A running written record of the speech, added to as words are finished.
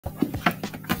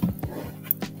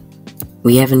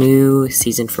We have a new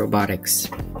season for robotics,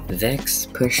 VEX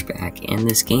Pushback, and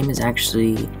this game is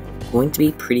actually going to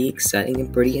be pretty exciting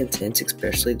and pretty intense,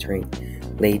 especially during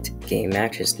late game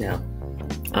matches. Now,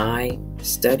 I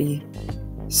study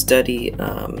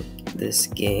this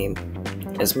game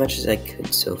as much as I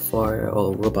could so far,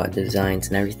 all robot designs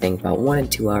and everything, about 1 to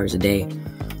 2 hours a day,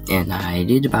 and I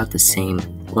did about the same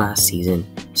last season.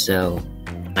 So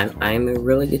I'm a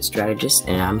really good strategist,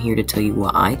 and I'm here to tell you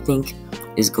what I think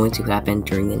is going to happen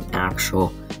during an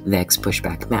actual VEX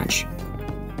Pushback match.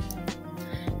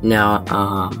 Now,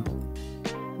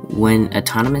 when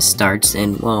Autonomous starts,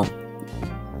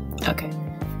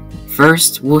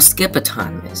 first we'll skip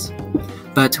Autonomous,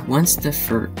 but once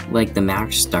the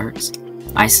match starts,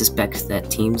 I suspect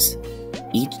that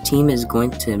each team is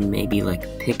going to maybe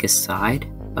pick a side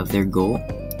of their goal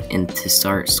and to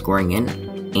start scoring in,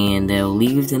 and they'll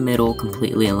leave the middle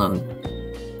completely alone.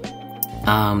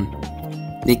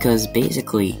 Because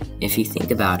basically, if you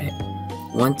think about it,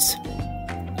 once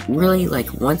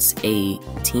a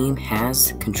team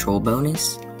has control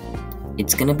bonus,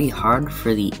 it's gonna be hard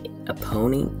for the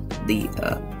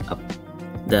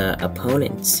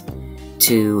opponents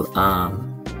to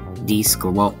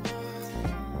de-score. Well,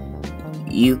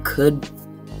 you could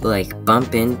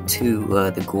bump into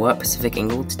the goal at Pacific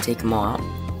angle to take them all out.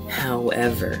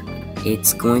 However,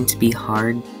 it's going to be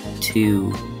hard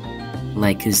to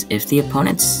because if the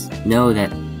opponents know that,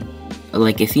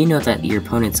 if you know that your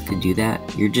opponents could do that,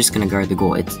 you're just gonna guard the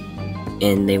goal.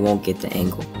 And they won't get the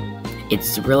angle.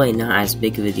 It's really not as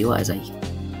big of a deal as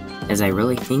I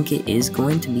really think it is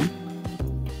going to be.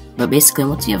 But basically,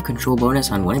 once you have control bonus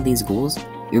on one of these goals,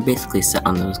 you're basically set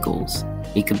on those goals.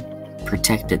 You could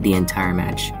protect it the entire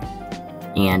match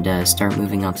and start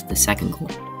moving on to the second goal.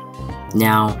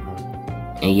 Now,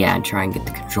 try and get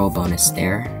the control bonus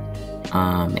there.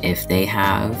 If they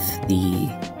have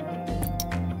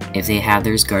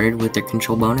theirs guarded with their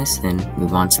control bonus, then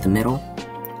move on to the middle.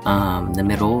 The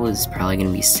middle is probably going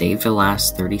to be saved for the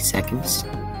last 30 seconds.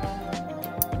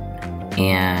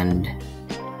 And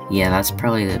that's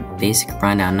probably the basic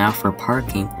rundown. Now for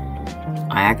parking,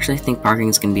 I actually think parking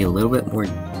is going to be a little bit more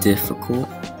difficult.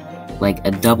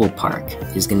 A double park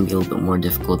is going to be a little bit more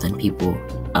difficult than people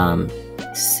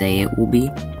say it will be.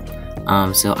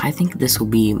 So I think this will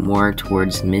be more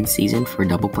towards mid-season for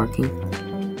double parking,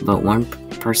 but one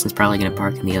person's probably going to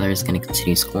park and the other is going to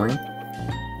continue scoring.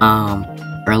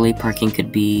 Early parking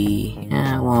could be,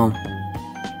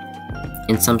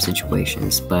 in some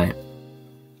situations, but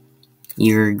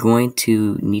you're going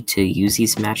to need to use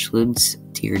these match lids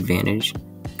to your advantage,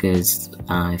 because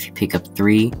if you pick up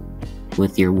 3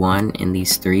 with your 1 and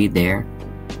these 3 there,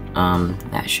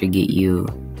 that should get you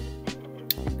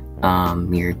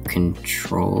your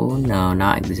control. No,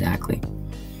 not exactly.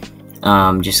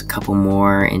 Just a couple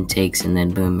more intakes and then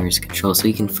boom, here's control. So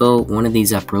you can fill one of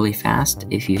these up really fast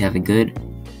if you have a good,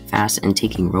 fast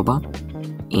intaking robot,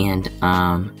 and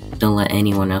don't let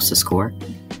anyone else score.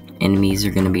 Enemies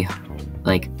are gonna be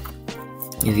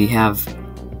if you have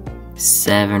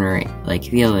 7 or 8,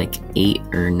 if you have 8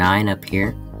 or 9 up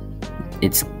here,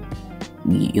 it's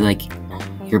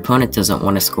your opponent doesn't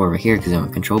want to score over here because they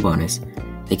want control bonus.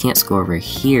 They can't score over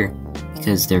here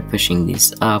because they're pushing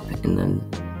these up, and then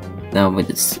but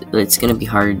it's gonna be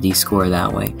hard to de-score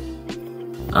that way.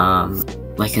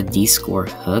 A de-score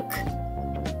hook,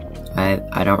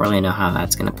 I don't really know how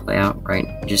that's gonna play out right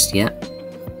just yet.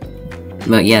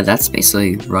 But that's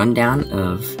basically a rundown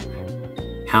of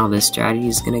how this strategy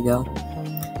is gonna go.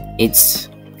 It's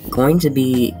going to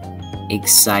be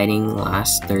exciting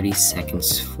last 30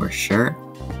 seconds for sure,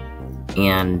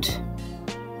 and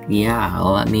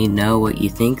let me know what you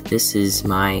think. This is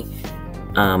my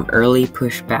early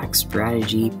pushback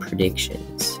strategy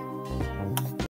predictions.